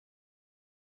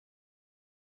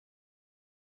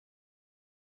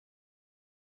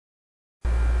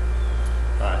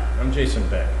I'm Jason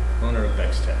Beck, owner of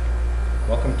Beck's Tech.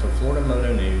 Welcome to Florida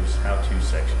Moto News How-To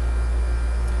section.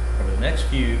 Over the next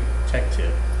few tech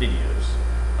tip videos,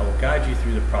 I will guide you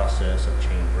through the process of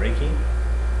chain braking,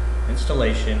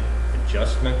 installation,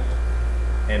 adjustment,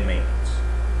 and maintenance.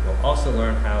 You'll also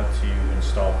learn how to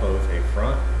install both a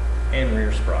front and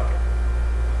rear sprocket.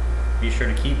 Be sure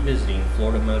to keep visiting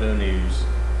Florida Moto News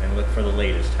and look for the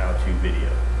latest how-to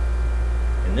video.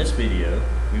 In this video,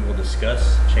 we will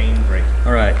discuss chain braking.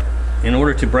 Alright, in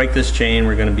order to brake this chain,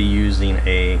 we're going to be using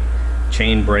a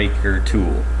chain breaker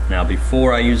tool. Now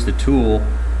before I use the tool,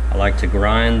 I like to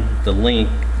grind the link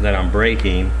that I'm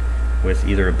braking with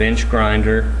either a bench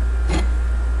grinder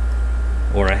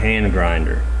or a hand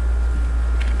grinder,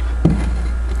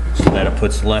 so that it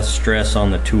puts less stress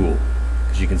on the tool.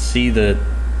 As you can see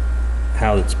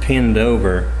how it's pinned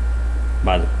over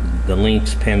by the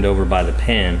link's pinned over by the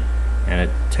pin, and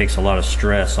it takes a lot of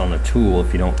stress on the tool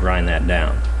if you don't grind that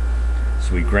down.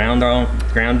 So we ground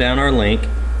down our link.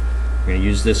 We're going to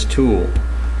use this tool.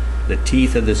 The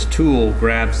teeth of this tool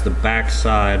grabs the back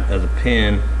side of the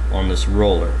pin on this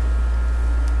roller.